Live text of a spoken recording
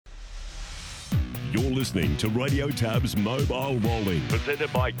You're listening to Radio Tab's Mobile Rolling,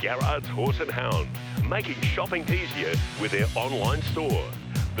 presented by Garrard's Horse and Hound, making shopping easier with their online store.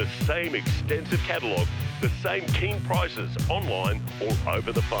 The same extensive catalogue, the same keen prices online or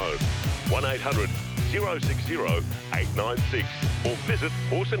over the phone. 1800 060 896 or visit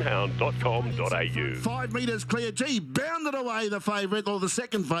horseandhound.com.au. 5 metres clear. Gee, bounded away the favourite, or the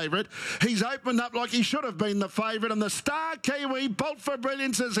second favourite. He's opened up like he should have been the favourite, and the star Kiwi, Bolt for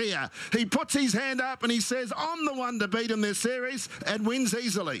Brilliance, is here. He puts his hand up and he says, I'm the one to beat in this series, and wins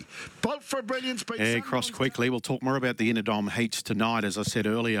easily. Bolt for Brilliance beats... Yeah, cross quickly. We'll talk more about the Interdom heats tonight, as I said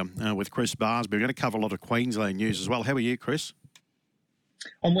earlier, with Chris Barsby. We're going to cover a lot of Queensland news as well. How are you, Chris?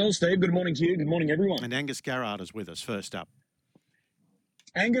 I'm well, Steve. Good morning to you. Good morning, everyone. And Angus Garrard is with us first up.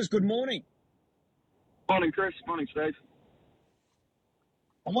 Angus, good morning. Morning, Chris. Morning, Steve.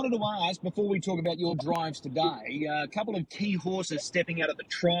 I wanted to ask, before we talk about your drives today, a couple of key horses stepping out at the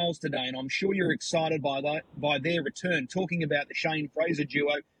trials today, and I'm sure you're excited by their return. Talking about the Shane Fraser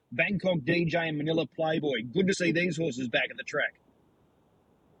duo, Bangkok DJ and Manila Playboy. Good to see these horses back at the track.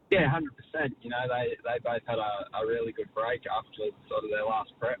 Yeah, 100%. You know, they both had a really good break after sort of their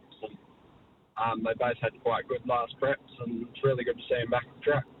last preps. And they both had quite good last preps, and it's really good to see them back at the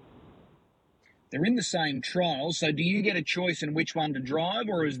track. They're in the same trial, so do you get a choice in which one to drive,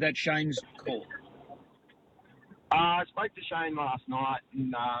 or is that Shane's call? I spoke to Shane last night,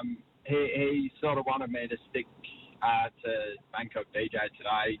 and he sort of wanted me to stick to Bangkok DJ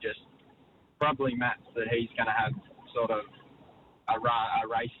today. Just probably maps that he's going to have sort of a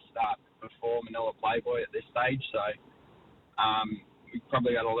race start before Manila Playboy at this stage, so we've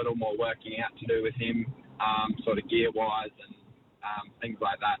probably got a little more working out to do with him, sort of gear-wise and things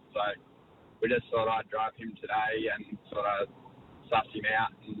like that. So we just thought I'd drive him today and sort of suss him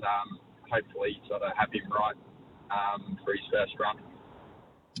out and hopefully sort of have him right for his first run.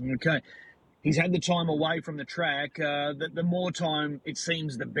 Okay. He's had the time away from the track. The more time, it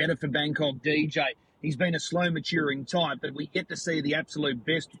seems, the better for Bangkok DJ. He's been a slow maturing type, but we get to see the absolute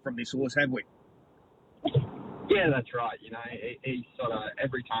best from this horse, have we? Yeah, that's right. You know, he's sort of,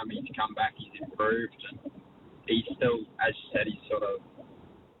 every time he's come back, he's improved, and he's still, as you said, he's sort of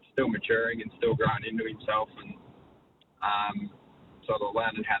still maturing and still growing into himself and sort of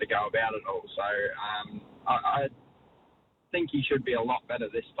learning how to go about it all. So I think he should be a lot better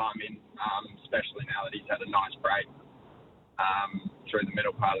this time in, especially now that he's had a nice break through the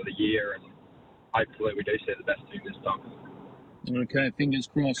middle part of the year, and hopefully we do see the best of him this time. Okay, fingers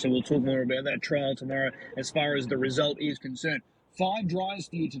crossed. So we'll talk more about that trial tomorrow as far as the result is concerned. 5 drives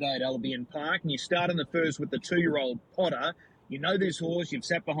for you today at Albion Park, and you start in the first with the 2-year-old Potter. You know this horse. You've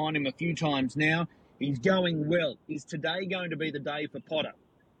sat behind him a few times now. He's going well. Is today going to be the day for Potter?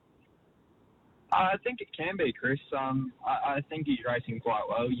 I think it can be, Chris. I think he's racing quite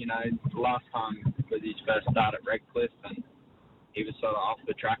well. You know, last time was his first start at Redcliffe, and he was sort of off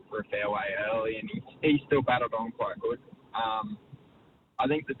the track for a fair way early, and he still battled on quite good. I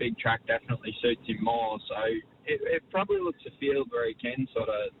think the big track definitely suits him more, so it probably looks a field where he can sort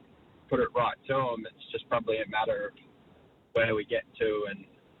of put it right to him. It's just probably a matter of where we get to, and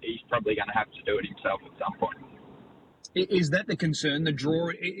he's probably going to have to do it himself at some point. Is that the concern? The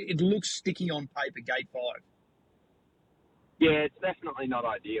draw, it looks sticky on paper, gate 5. Yeah, it's definitely not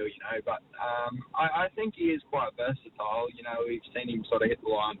ideal, you know, but I think he is quite versatile. You know, we've seen him sort of hit the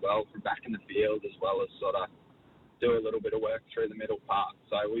line well from back in the field, as well as sort of do a little bit of work through the middle part.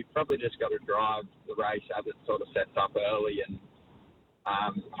 So we've probably just got to drive the race as it sort of sets up early, and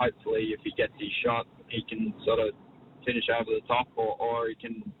hopefully if he gets his shot, he can sort of finish over the top, or he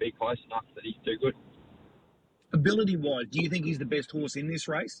can be close enough that he's too good. Ability-wise, do you think he's the best horse in this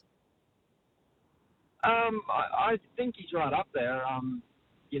race? I think he's right up there.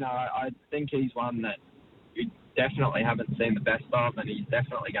 You know, I think he's one that we definitely haven't seen the best of, and he's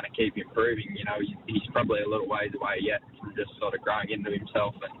definitely going to keep improving. You know, he's probably a little ways away yet from just sort of growing into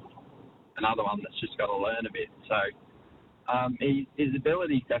himself, and another one that's just got to learn a bit. So his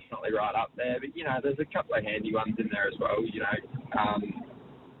ability's definitely right up there, but, you know, there's a couple of handy ones in there as well. You know,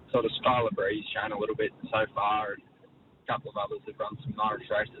 sort of Skylar Breeze shown a little bit so far, and a couple of others have run some nice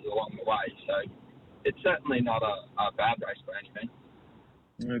races along the way. So it's certainly not a bad race by any means.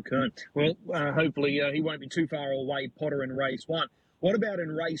 Okay. Well, hopefully he won't be too far away, Potter, in race 1. What about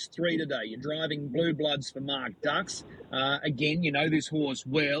in race 3 today? You're driving Blue Bloods for Mark Dux. Again, you know this horse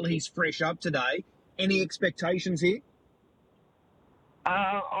well. He's fresh up today. Any expectations here?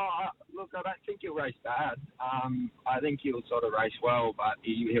 Look, I don't think he'll race bad. I think he'll sort of race well, but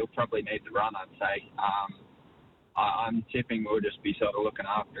he'll probably need the run, I'd say. I'm tipping we'll just be sort of looking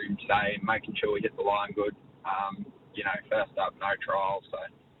after him today and making sure we hit the line good. You know, first up, no trial, so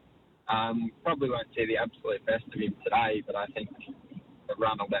Probably won't see the absolute best of him today, but I think the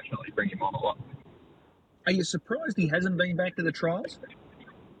run will definitely bring him on a lot. Are you surprised he hasn't been back to the trials?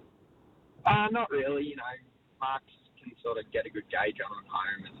 Not really. You know, Mark can sort of get a good gauge on him at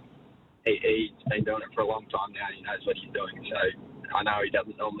home, and he's been doing it for a long time now. He knows what he's doing, so I know he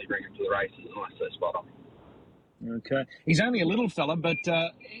doesn't normally bring him to the races unless they're spot on. Okay. He's only a little fella, but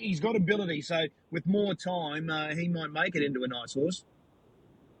he's got ability, so with more time, he might make it into a nice horse.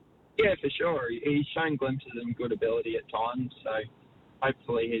 Yeah, for sure. He's shown glimpses of good ability at times, so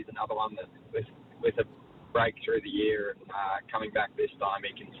hopefully he's another one that with a break through the year and coming back this time,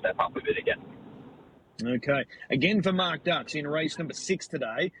 he can step up a bit again. Okay. Again for Mark Dux in race number 6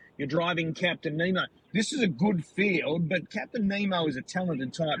 today. You're driving Captain Nemo. This is a good field, but Captain Nemo is a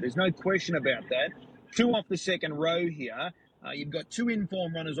talented type. There's no question about that. 2 off the second row here. You've got 2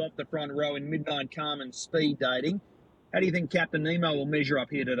 in-form runners off the front row in Midnight Calm and Speed Dating. How do you think Captain Nemo will measure up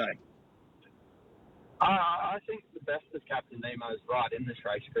here today? I think the best of Captain Nemo is right in this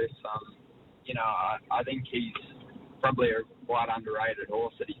race, Chris. You know, I think he's probably a quite underrated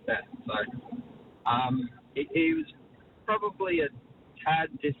horse at his best. So he was probably a tad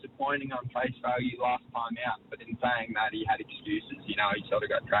disappointing on face value last time out, but in saying that, he had excuses. You know, he sort of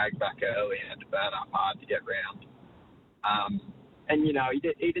got dragged back early and had to burn up hard to get round. And, you know,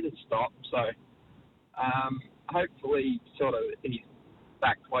 he didn't stop. So hopefully sort of he's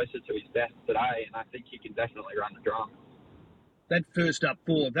back closer to his best today, and I think he can definitely run the drum. That first up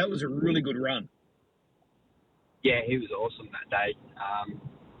forward, that was a really good run. Yeah, he was awesome that day.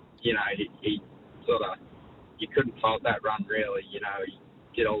 You know, he sort of, you couldn't fault that run really. You know, he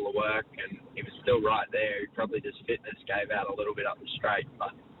did all the work and he was still right there. Probably just fitness gave out a little bit up the straight.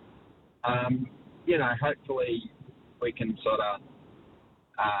 But, you know, hopefully we can sort of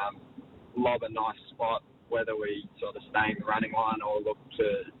lob a nice spot, whether we sort of stay in the running line or look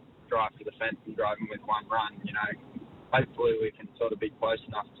to drive for the fence and drive him with one run. You know, hopefully we can sort of be close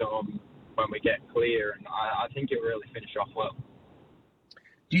enough to him when we get clear, and I think he'll really finish off well.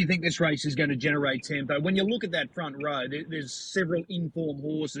 Do you think this race is going to generate tempo? When you look at that front row, there's several in-form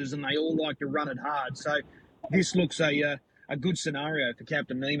horses, and they all like to run it hard. So this looks a good scenario for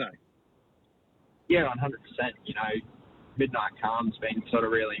Captain Nemo. Yeah, 100%. You know, Midnight Calm's been sort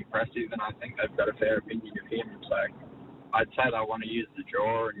of really impressive, and I think they've got a fair opinion of him. So I'd say they'll want to use the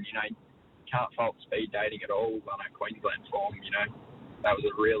draw, and, you know, can't fault Speed Dating at all on a Queensland form. You know, that was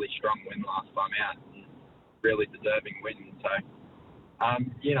a really strong win last time out, and really deserving win. So,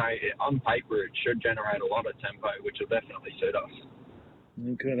 you know, on paper it should generate a lot of tempo, which will definitely suit us.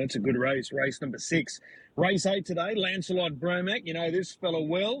 Okay, that's a good race. Race number 6. Race 8 today, Lancelot Bromack. You know this fella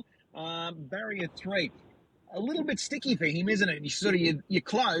well. Barrier 3. A little bit sticky for him, isn't it? You're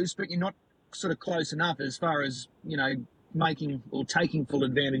close, but you're not sort of close enough as far as, you know, making or taking full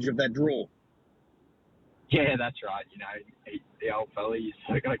advantage of that draw. Yeah, that's right. You know, the old fella, you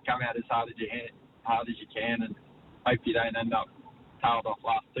sort of got to come out as hard as you can, and hope you don't end up tailed off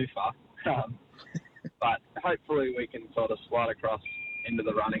last too far. But hopefully we can sort of slide across into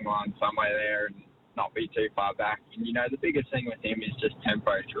the running line somewhere there and not be too far back. And, you know, the biggest thing with him is just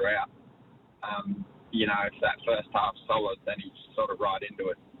tempo throughout. You know, if that first half's solid, then he's sort of right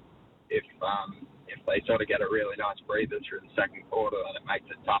into it. If they sort of get a really nice breather through the second quarter, then it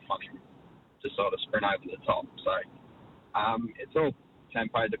makes it tough on him to sort of sprint over the top. So it's all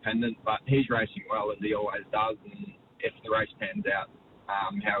tempo dependent, but he's racing well as he always does, and if the race pans out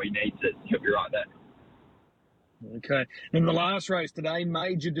how he needs it, he'll be right there. Okay. In the last race today,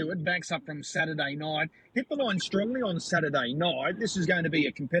 Major Do It backs up from Saturday night. Hit the line strongly on Saturday night. This is going to be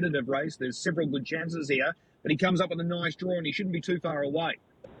a competitive race. There's several good chances here, but he comes up with a nice draw and he shouldn't be too far away.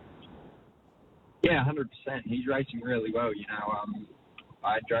 Yeah, 100%. He's racing really well. You know,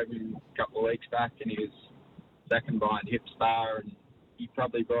 I drove him a couple of weeks back and he was second behind Hipstar, and he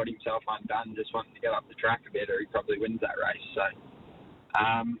probably brought himself undone just wanting to get up the track a bit, or he probably wins that race. So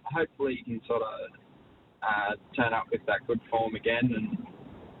hopefully he can sort of turn up with that good form again. And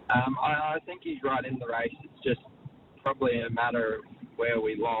I think he's right in the race. It's just probably a matter of where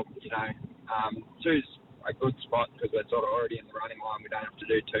we lob, you know. Two's a good spot because we're sort of already in the running line. We don't have to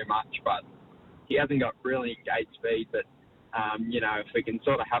do too much, but he hasn't got brilliant gate speed. But, you know, if we can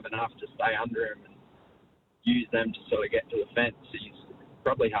sort of have enough to stay under him and use them to sort of get to the fence, he's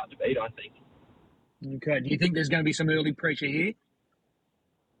probably hard to beat, I think. Okay. Do you think there's going to be some early pressure here?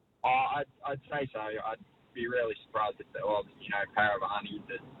 I'd say so. I'd be really surprised if there was. You know, Paravani's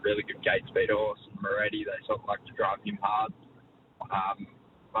a really good gate speed horse, and Moretti, they sort of like to drive him hard.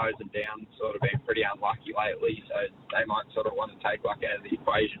 Mose and Down sort of been pretty unlucky lately, so they might sort of want to take luck out of the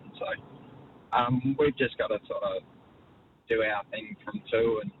equation. So we've just got to sort of do our thing from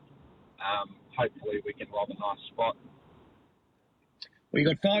 2 and hopefully we can lob a nice spot. Well, you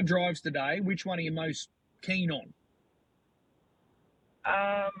got 5 drives today. Which one are you most keen on?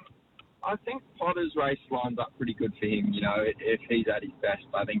 I think Potter's race lines up pretty good for him. You know, if he's at his best,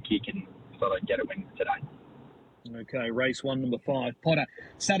 I think he can sort of get a win today. Okay, race 1, number 5, Potter.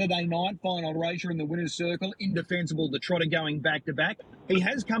 Saturday night, final racer in the winner's circle. Indefensible, the Trotter going back-to-back. He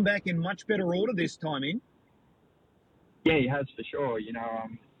has come back in much better order this time in. Yeah, he has for sure. You know,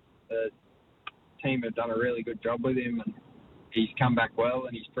 the team have done a really good job with him, and he's come back well,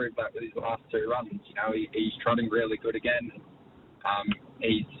 and he's proved that with his last 2 runs. You know, he's trotting really good again.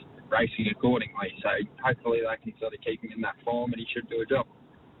 He's racing accordingly, so hopefully they can sort of keep him in that form, and he should do a job.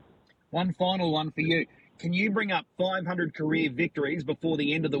 One final one for you. Can you bring up 500 career victories before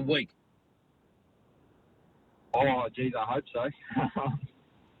the end of the week? Oh, geez, I hope so.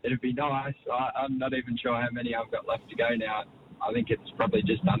 It'd be nice. I'm not even sure how many I've got left to go now. I think it's probably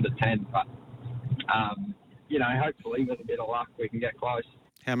just under 10, but, you know, hopefully with a bit of luck we can get close.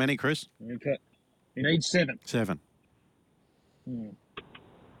 How many, Chris? Okay. You need 7. 7. Yeah,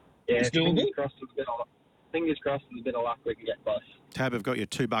 It's doable. Fingers crossed with a bit of luck we can get close. Tab have got you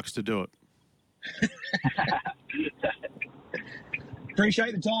 $2 to do it.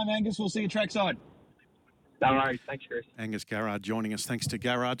 Appreciate the time, Angus. We'll see you trackside. No worries. Thanks, Chris. Angus Garrard joining us. Thanks to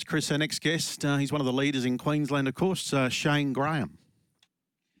Garrard. Chris, our next guest, he's one of the leaders in Queensland, of course, Shane Graham.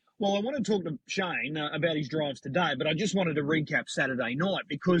 Well, I want to talk to Shane about his drives today, but I just wanted to recap Saturday night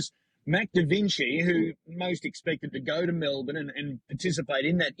because Mac Da Vinci, who most expected to go to Melbourne and participate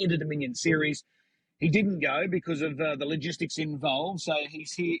in that Inter-Dominion series, he didn't go because of the logistics involved, so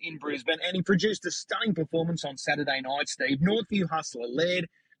he's here in Brisbane, and he produced a stunning performance on Saturday night, Steve. Northview Hustler led,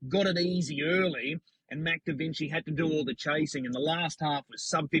 got it easy early, and Mac Da Vinci had to do all the chasing, and the last half was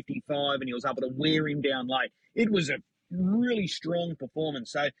sub-55, and he was able to wear him down late. It was a really strong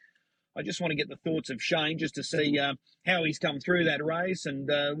performance, so I just want to get the thoughts of Shane just to see how he's come through that race and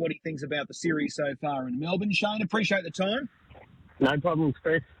what he thinks about the series so far in Melbourne. Shane, appreciate the time. No problems,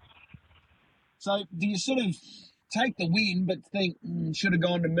 Chris. So do you sort of take the win but think, should have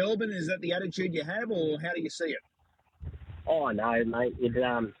gone to Melbourne? Is that the attitude you have, or how do you see it? Oh, no, mate.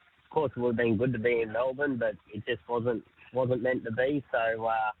 Of course, it would have been good to be in Melbourne, but it just wasn't meant to be.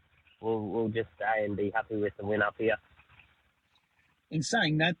 So we'll just stay and be happy with the win up here. In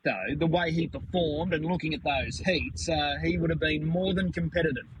saying that, though, the way he performed and looking at those heats, he would have been more than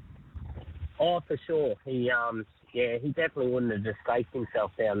competitive. Oh, for sure. He definitely wouldn't have disgraced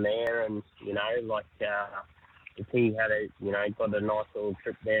himself down there. And, you know, like if he had got a nice little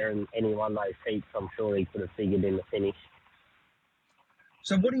trip there and any one of those heats, I'm sure he could have figured in the finish.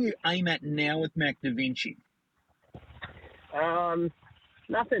 So what do you aim at now with Mac Da Vinci?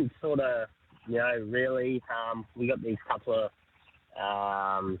 Nothing sort of, really. We got these couple of,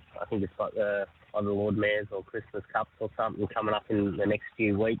 I think it's like the other Lord Mayors or Christmas Cups or something coming up in the next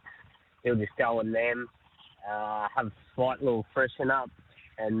few weeks. He'll just go on them, have a slight little freshen up,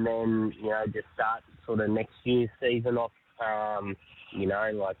 and then, just start sort of next year's season off.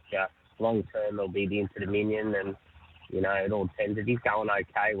 Long term it'll be the Inter-Dominion, and, it all depends. If he's going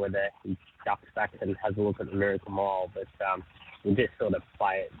okay, whether he ducks back and has a look at the Miracle Mile, but we'll just sort of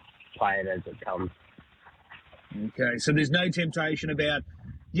play it as it comes. Okay, so there's no temptation about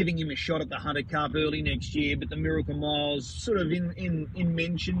giving him a shot at the Hunter Cup early next year, but the Miracle Mile's sort of in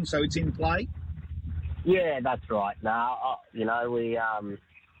mention, so it's in play? Yeah, that's right. We'll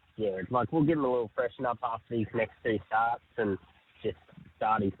give him a little freshen up after these next 2 starts and just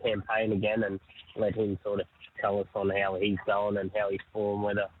start his campaign again and let him sort of tell us on how he's going and how he's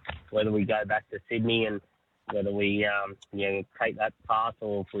formed, whether we go back to Sydney and whether we take that path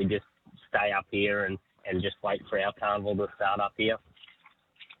or if we just stay up here and just wait for our carnival to start up here.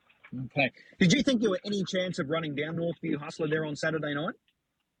 Okay. Did you think there were any chance of running down Northview Hustler there on Saturday night?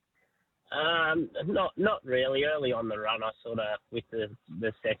 Not really. Early on the run, I sort of, with the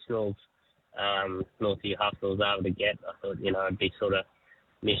sectionals, Northview Hustler was able to get, I thought, it'd be sort of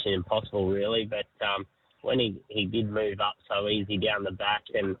mission impossible really. But when he did move up so easy down the back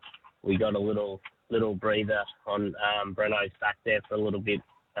and we got a little breather on Breno's back there for a little bit,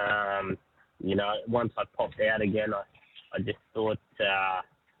 once I popped out again, I just thought,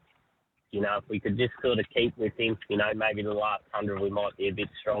 if we could just sort of keep with him, maybe the last 100 we might be a bit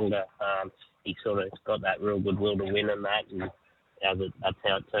stronger. He sort of got that real good will to win in that, and that's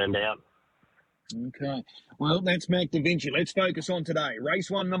how it turned out. Okay. Well, that's Mac Da Vinci. Let's focus on today. Race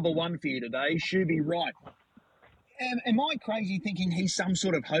 1, number 1 for you today, Shuby Wright. Am I crazy thinking he's some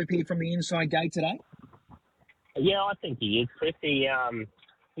sort of hope here from the inside gate today? Yeah, I think he is, Chris.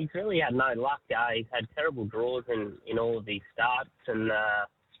 He's really had no luck. He's had terrible draws in all of these starts, and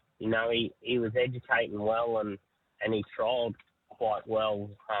he was educating well and he trialled quite well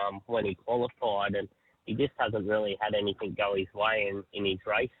when he qualified, and he just hasn't really had anything go his way in his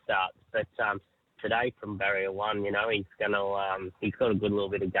race starts. But today from barrier 1, he's got a good little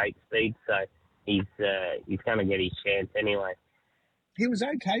bit of gate speed, so he's going to get his chance anyway. He was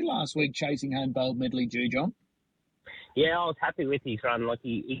okay last week chasing home Bold Medley, John. Yeah, I was happy with his run. Like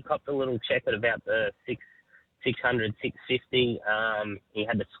he copped a little check at about the 600, 650. He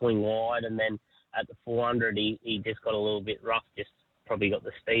had to swing wide, and then at the 400, he just got a little bit rough. Just probably got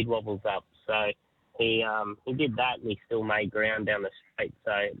the speed wobbles up. So he did that, and he still made ground down the straight.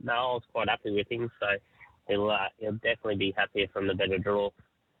 So no, I was quite happy with him. So he'll definitely be happier from the better draw.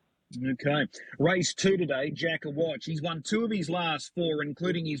 Okay. Race 2 today, Jack a Watch. He's won 2 of his last 4,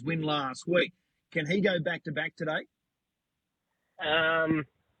 including his win last week. Can he go back-to-back today?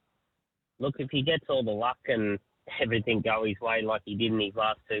 Look, if he gets all the luck and everything go his way like he did in his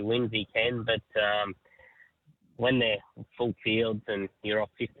last 2 wins, he can. But when they're full fields and you're off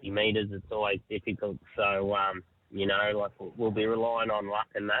 50 metres, it's always difficult. So, we'll be relying on luck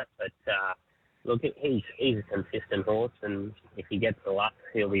and that. But, look, he's a consistent horse, and if he gets the luck,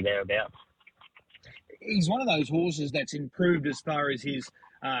 he'll be thereabouts. He's one of those horses that's improved as far as his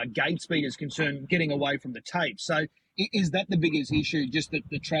gate speed is concerned, getting away from the tape. So is that the biggest issue, just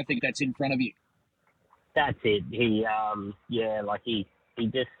the traffic that's in front of you? That's it. He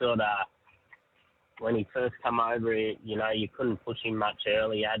just sort of, when he first come over, you couldn't push him much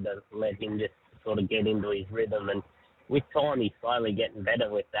early. You had to let him just sort of get into his rhythm. And with time, he's slowly getting better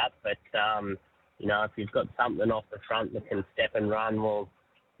with that. But, if you've got something off the front that can step and run, well,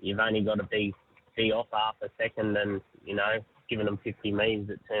 you've only got to be off half a second, and, giving them 50 metres,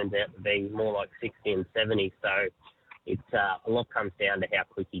 it turns out to be more like 60 and 70. So it's a lot comes down to how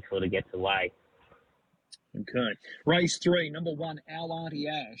quick he sort of gets away. Okay. Race 3, number 1, Our Auntie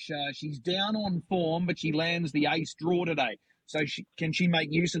Ash. She's down on form, but she lands the ace draw today. So can she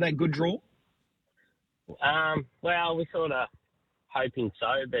make use of that good draw? Well, we're sort of hoping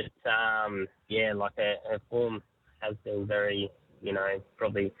so, but her form has been very,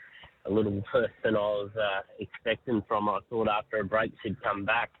 probably a little worse than I was expecting from her. I thought after a break she'd come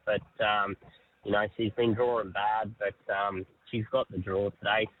back, but she's been drawing bad, but she's got the draw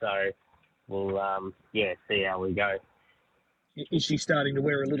today, so we'll see how we go. Is she starting to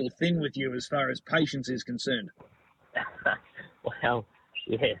wear a little thin with you as far as patience is concerned? Well,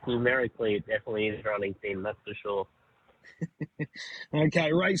 yeah, numerically it definitely is running thin, that's for sure.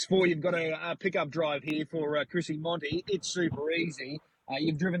 Okay, race 4, you've got a pickup drive here for Chrissy Monty. It's super easy.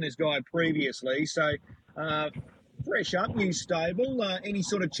 You've driven this guy previously, so fresh up, new stable. Any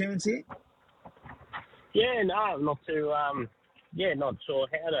sort of chance here? Yeah, no, I'm not too, not sure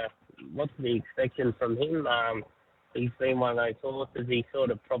what to be expecting from him. He's been one of those horses. He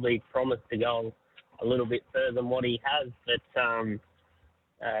sort of probably promised to go a little bit further than what he has, but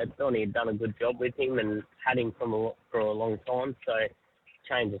Donnie had done a good job with him and had him for a long time, so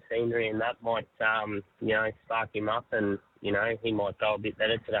change of scenery and that might, spark him up and, he might go a bit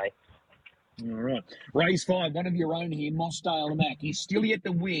better today. All right. Race 5, one of your own here, Mossdale Mac. He's still yet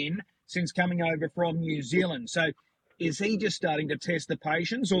to win since coming over from New Zealand. So is he just starting to test the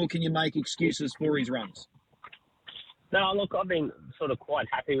patience, or can you make excuses for his runs? No, look, I've been sort of quite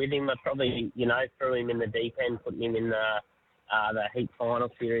happy with him. I probably, threw him in the deep end, putting him in the heat final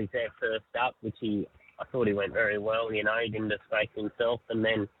series there first up, which I thought he went very well. He didn't disgrace himself. And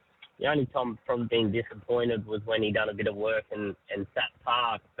then the only time from being disappointed was when he done a bit of work and sat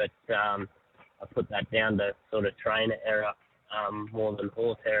park. But I put that down to sort of trainer error more than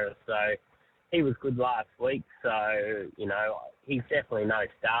horse error. So he was good last week. So, he's definitely no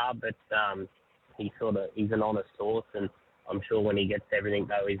star, but he's an honest horse. And I'm sure when he gets everything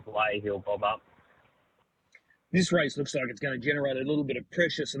go his way, he'll bob up. This race looks like it's going to generate a little bit of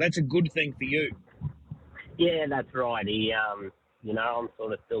pressure, so that's a good thing for you. Yeah, that's right. He, I'm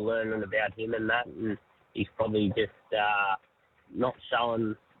sort of still learning about him and that, and he's probably just not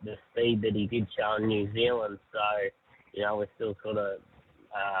showing the speed that he did show in New Zealand. So, we're still sort of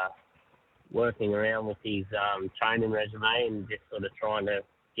working around with his training resume and just sort of trying to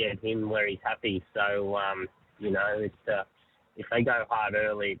get him where he's happy. So, it's if they go hard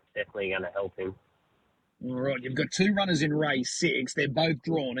early, it's definitely going to help him. All right, you've got 2 runners in race 6. They're both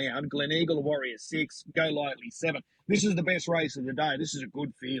drawn out. Glen Eagle, Warrior 6, Go Lightly 7. This is the best race of the day. This is a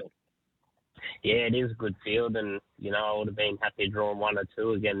good field. Yeah, it is a good field, and, I would have been happy drawing 1 or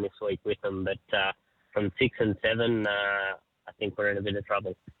 2 again this week with them. But from 6 and 7, I think we're in a bit of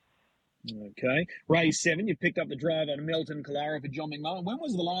trouble. Okay. Race 7, you picked up the drive on Melton Kalara for John McMullen. When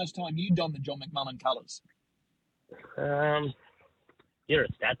was the last time you donned the John McMullen colours? You're a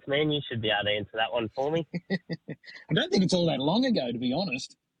stats man. You should be able to answer that one for me. I don't think it's all that long ago, to be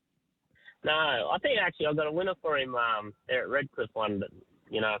honest. No, I think actually I got a winner for him there at Redcliffe one, but,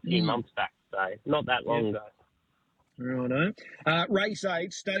 a few months back. So not that long ago. Righto. Race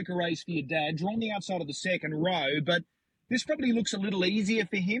 8, Stoker race for your dad. Drawn the outside of the second row, but this probably looks a little easier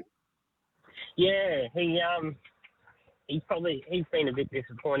for him. Yeah, he's been a bit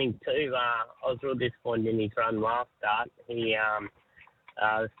disappointing too. I was real disappointed in his run last start. He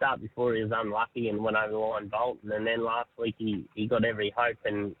the start before he was unlucky and went over the line bolting, and then last week he got every hope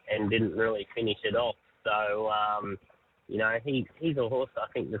and didn't really finish it off. So he's a horse I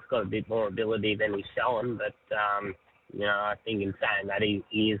think that's got a bit more ability than he's showing, but I think in saying that he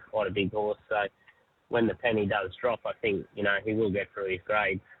is quite a big horse. So when the penny does drop, I think he will get through his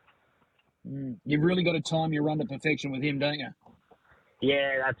grades. You've really got to time your run to perfection with him, don't you?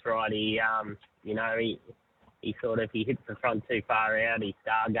 Yeah, that's right. He hits the front too far out, he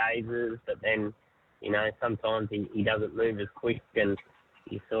stargazes, but then, sometimes he doesn't move as quick, and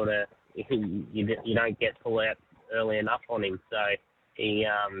you don't get pull out early enough on him. So he's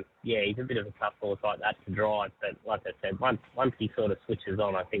a bit of a tough horse like that to drive. But like I said, once he sort of switches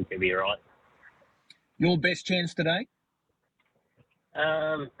on, I think he'll be right. Your best chance today?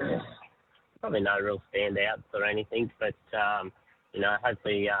 Probably no real standouts or anything, but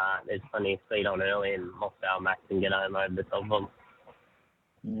hopefully there's plenty of speed on early and Mossdale Max can get home over the top of them.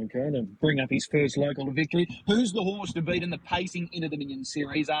 Okay, to bring up his first local to victory. Who's the horse to beat in the pacing Inter-Dominion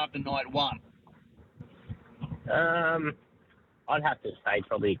series after night one? I'd have to say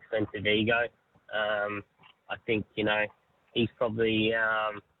probably Expensive Ego. I think, he's probably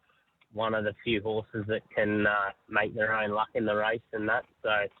one of the few horses that can make their own luck in the race and that.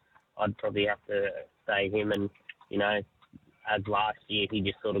 So I'd probably have to say him. And, as last year, he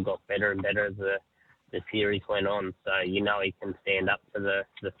just sort of got better and better as the series went on. So, he can stand up to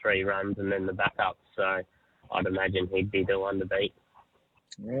the three runs and then the backup. So I'd imagine he'd be the one to beat.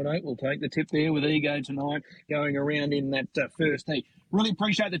 Righto, we'll take the tip there with Ego tonight, going around in that first heat. Really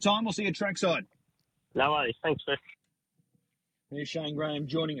appreciate the time. We'll see you trackside. No worries. Thanks, Chris. There's Shane Graham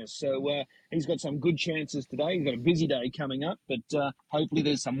joining us. So he's got some good chances today. He's got a busy day coming up, but hopefully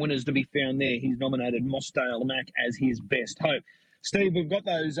there's some winners to be found there. He's nominated Mossdale Mac as his best hope. Steve, we've got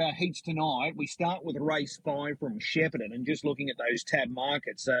those heats tonight. We start with race 5 from Shepparton, and just looking at those tab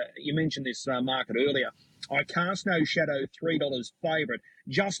markets, you mentioned this market earlier. I Cast No Shadow, $3 favourite,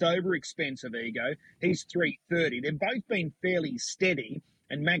 just over Expensive Ego. He's $3.30. They've both been fairly steady,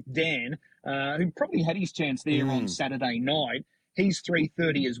 and Mac Dan, who probably had his chance there on Saturday night, he's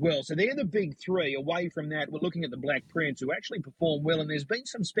 $3.30 as well. So they're the big three. Away from that, we're looking at the Black Prince, who actually performed well, and there's been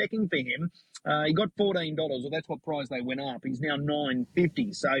some specking for him. He got $14, or that's what price they went up. He's now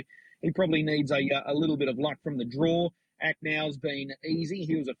 $9.50, so he probably needs a little bit of luck from the draw. Act Now's been easy.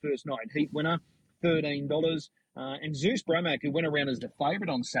 He was a first night heat winner, $13. And Zeus Bromac, who went around as the favourite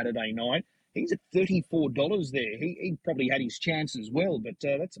on Saturday night, he's at $34 there. He probably had his chance as well, but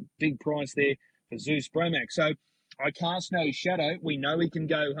that's a big price there for Zeus Bromac. So I Cast No Shadow. We know he can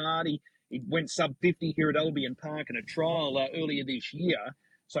go hard. He went sub-50 here at Albion Park in a trial earlier this year.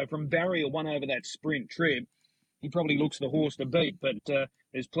 So from barrier 1 over that sprint trip, he probably looks the horse to beat. But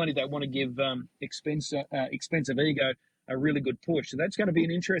there's plenty that want to give Expensive Ego a really good push. So that's going to be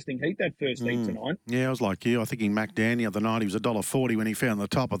an interesting heat, that first heat tonight. Yeah, I was like you. I think in Mac Dan the other night, he was $1.40 when he found the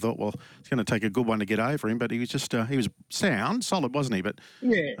top. I thought, well, it's going to take a good one to get over him. But he was just, he was solid, wasn't he? But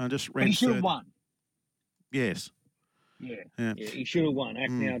yeah, just but he should have won. Yes. Yeah, he should have won.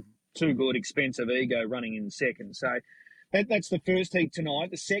 Act Now, too good. Expensive Ego running in second. So that's the first heat tonight.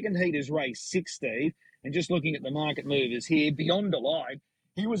 The second heat is race 6, Steve. And just looking at the market movers here, Beyond Delight,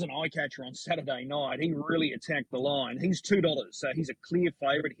 he was an eye-catcher on Saturday night. He really attacked the line. He's $2, so he's a clear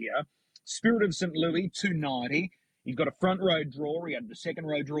favourite here. Spirit of St. Louis, $2.90. He's got a front row draw. He had the second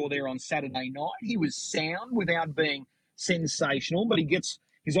row draw there on Saturday night. He was sound without being sensational, but he gets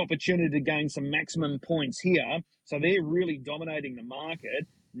his opportunity to gain some maximum points here. So they're really dominating the market.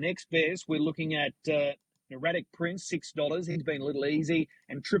 Next best, we're looking at Erratic Prince, $6. He's been a little easy.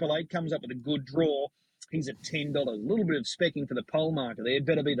 And Triple Eight comes up with a good draw. He's at $10. A little bit of specking for the pole market there.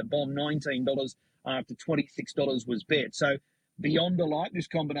 Better be the bomb, $19 after $26 was bet. So Beyond Delight, this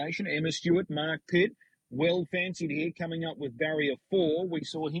combination, Emma Stewart, Mark Pitt, well fancied here, coming up with barrier 4. We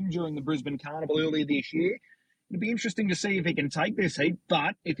saw him during the Brisbane Carnival earlier this year. It'll be interesting to see if he can take this heat,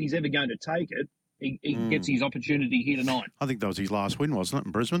 but if he's ever going to take it, he gets his opportunity here tonight. I think that was his last win, wasn't it,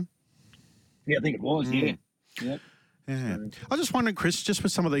 in Brisbane? Yeah, I think it was, yeah. Yep. Yeah. I was just wondering, Chris, just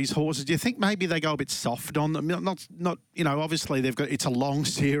with some of these horses, do you think maybe they go a bit soft on them? Not obviously it's a long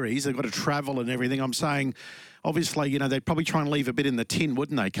series. They've got to travel and everything. I'm saying, obviously, they'd probably try and leave a bit in the tin,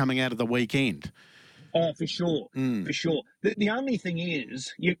 wouldn't they, coming out of the weekend? Oh, for sure, for sure. The only thing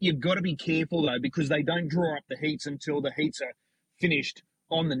is, you've got to be careful, though, because they don't draw up the heats until the heats are finished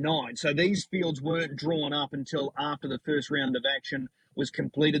on the night. So these fields weren't drawn up until after the first round of action was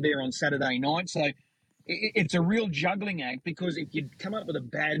completed there on Saturday night. So it's a real juggling act, because if you come up with a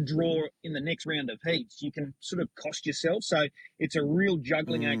bad draw in the next round of heats, you can sort of cost yourself. So it's a real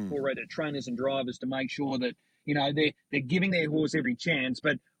juggling act for the trainers and drivers to make sure that, they're giving their horse every chance,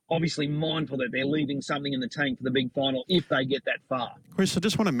 but obviously mindful that they're leaving something in the tank for the big final if they get that far. Chris, I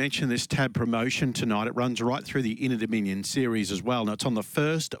just want to mention this Tab promotion tonight. It runs right through the Inter Dominion series as well. Now, it's on the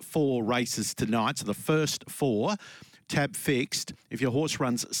first 4 races tonight. So the first 4, Tab fixed. If your horse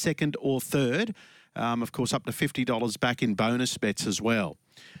runs second or third, of course, up to $50 back in bonus bets as well.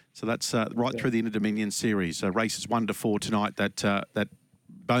 So that's right through the Inter Dominion series. Races 1 to 4 tonight, that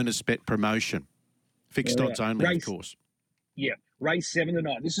bonus bet promotion. Fixed odds only, of course. Yeah, race 7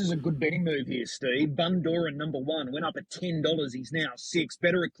 tonight. This is a good betting move here, Steve. Bundoran, number 1, went up at $10. He's now 6.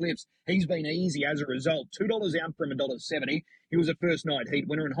 Better Eclipse. He's been easy as a result. $2 out from $1.70. He was a first night heat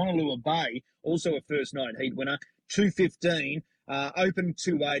winner. And Honolulu Bay, also a first night heat winner. $2.15. Open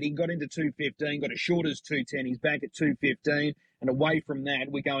 280, got into 215, got as short as 210. He's back at 215, and away from that,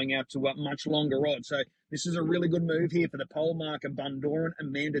 we're going out to much longer odds. So this is a really good move here for the pole marker Bundoran.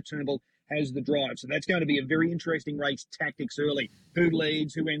 Amanda Turnbull has the drive. So that's going to be a very interesting race, tactics early. Who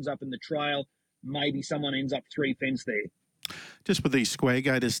leads, who ends up in the trail? Maybe someone ends up 3 fence there. Just with these square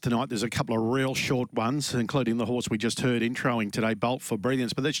gators tonight, there's a couple of real short ones, including the horse we just heard introing today, Bolt for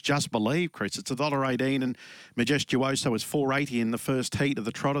Brilliance. But that's Just Believe, Chris. It's $1.18, and Majestuoso is $4.80 in the first heat of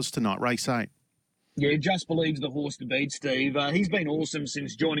the Trotters tonight, race 8. Yeah, Just Believe's the horse to beat, Steve. He's been awesome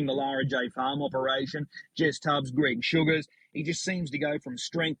since joining the Lara J Farm operation. Jess Tubbs, Greg Sugars. He just seems to go from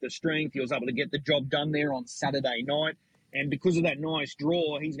strength to strength. He was able to get the job done there on Saturday night. And because of that nice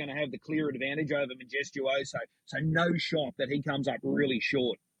draw, he's going to have the clear advantage over Majestuoso. So no shock that he comes up really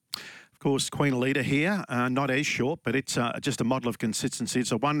short. Of course, Queen Elida here, not as short, but it's just a model of consistency.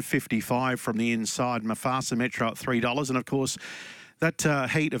 It's a 155 from the inside. Mufasa Metro at $3. And, of course, that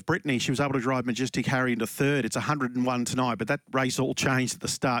heat of Brittany, she was able to drive Majestic Harry into third. It's 101 tonight, but that race all changed at the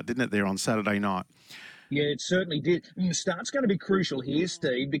start, didn't it, there on Saturday night? Yeah, it certainly did. And the start's going to be crucial here,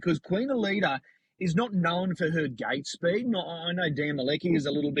 Steve, because Queen Elida is not known for her gate speed. I know Dan Malecki is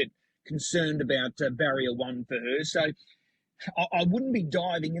a little bit concerned about barrier 1 for her. So I wouldn't be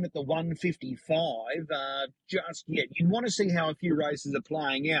diving in at the 155 just yet. You'd want to see how a few races are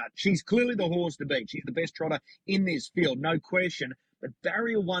playing out. She's clearly the horse to beat. She's the best trotter in this field, no question. But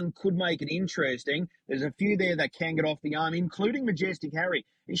barrier 1 could make it interesting. There's a few there that can get off the arm, including Majestic Harry.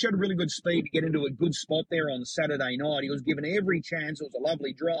 He showed really good speed to get into a good spot there on Saturday night. He was given every chance. It was a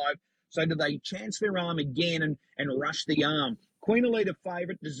lovely drive. So do they chance their arm again and rush the arm? Queen Elida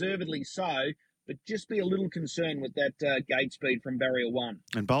favourite, deservedly so, but just be a little concerned with that gate speed from barrier 1.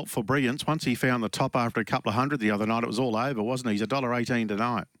 And Bolt for Brilliance, once he found the top after a couple of hundred the other night, it was all over, wasn't he? He's $1.18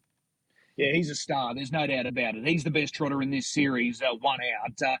 tonight. Yeah, he's a star. There's no doubt about it. He's the best trotter in this series, 1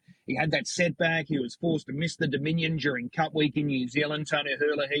 out. He had that setback. He was forced to miss the Dominion during Cup Week in New Zealand. Tony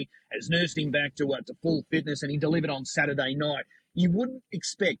Herlihy has nursed him back to full fitness, and he delivered on Saturday night. You wouldn't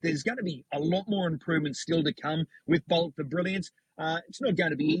expect there's going to be a lot more improvement still to come with Bolt for Brilliance. It's not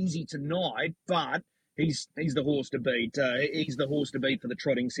going to be easy tonight, but he's the horse to beat. He's the horse to beat for the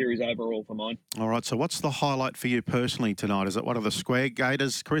trotting series overall for mine. All right, so what's the highlight for you personally tonight? Is it one of the square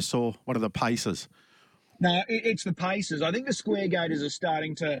gators, Chris, or one of the paces? No, it's the paces. I think the square gators are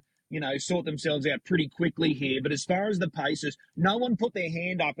starting to, sort themselves out pretty quickly here. But as far as the paces, no one put their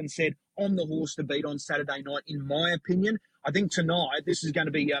hand up and said, I'm the horse to beat on Saturday night, in my opinion. I think tonight, this is going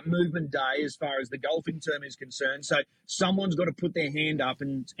to be a movement day as far as the golfing term is concerned. So someone's got to put their hand up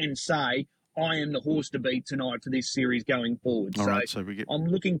and say, I am the horse to beat tonight for this series going forward. All right, so I'm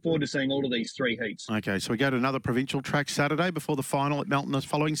looking forward to seeing all of these 3 heats. Okay, so we go to another provincial track Saturday before the final at Melton the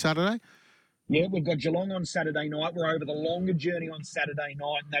following Saturday? Yeah, we've got Geelong on Saturday night. We're over the longer journey on Saturday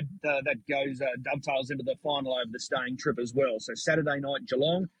night, and that dovetails into the final over the staying trip as well. So Saturday night,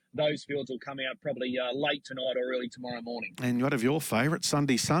 Geelong. Those fields will come out probably late tonight or early tomorrow morning. And one of your favourites,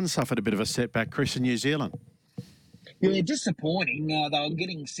 Sunday Sun, suffered a bit of a setback, Chris, in New Zealand. Yeah, disappointing. They were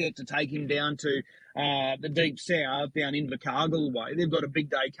getting set to take him down to the deep south, down into the Cargill way. They've got a big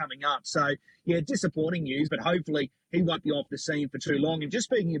day coming up. So, yeah, disappointing news, but hopefully he won't be off the scene for too long. And just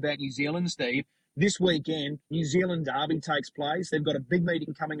speaking about New Zealand, Steve, this weekend, New Zealand Derby takes place. They've got a big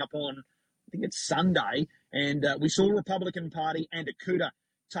meeting coming up on think it's Sunday, and we saw Republican Party and Akuta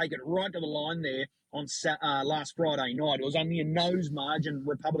take it right to the line there on last Friday night. It was only a nose margin,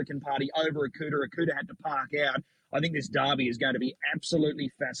 Republican Party over Akuta. Akuta had to park out. I think this derby is going to be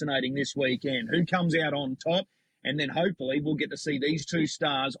absolutely fascinating this weekend. Who comes out on top? And then hopefully we'll get to see these two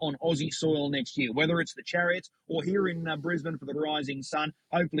stars on Aussie soil next year, whether it's the Chariots or here in Brisbane for the Rising Sun.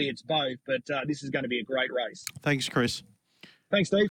 Hopefully it's both, but this is going to be a great race. Thanks, Chris. Thanks, Steve.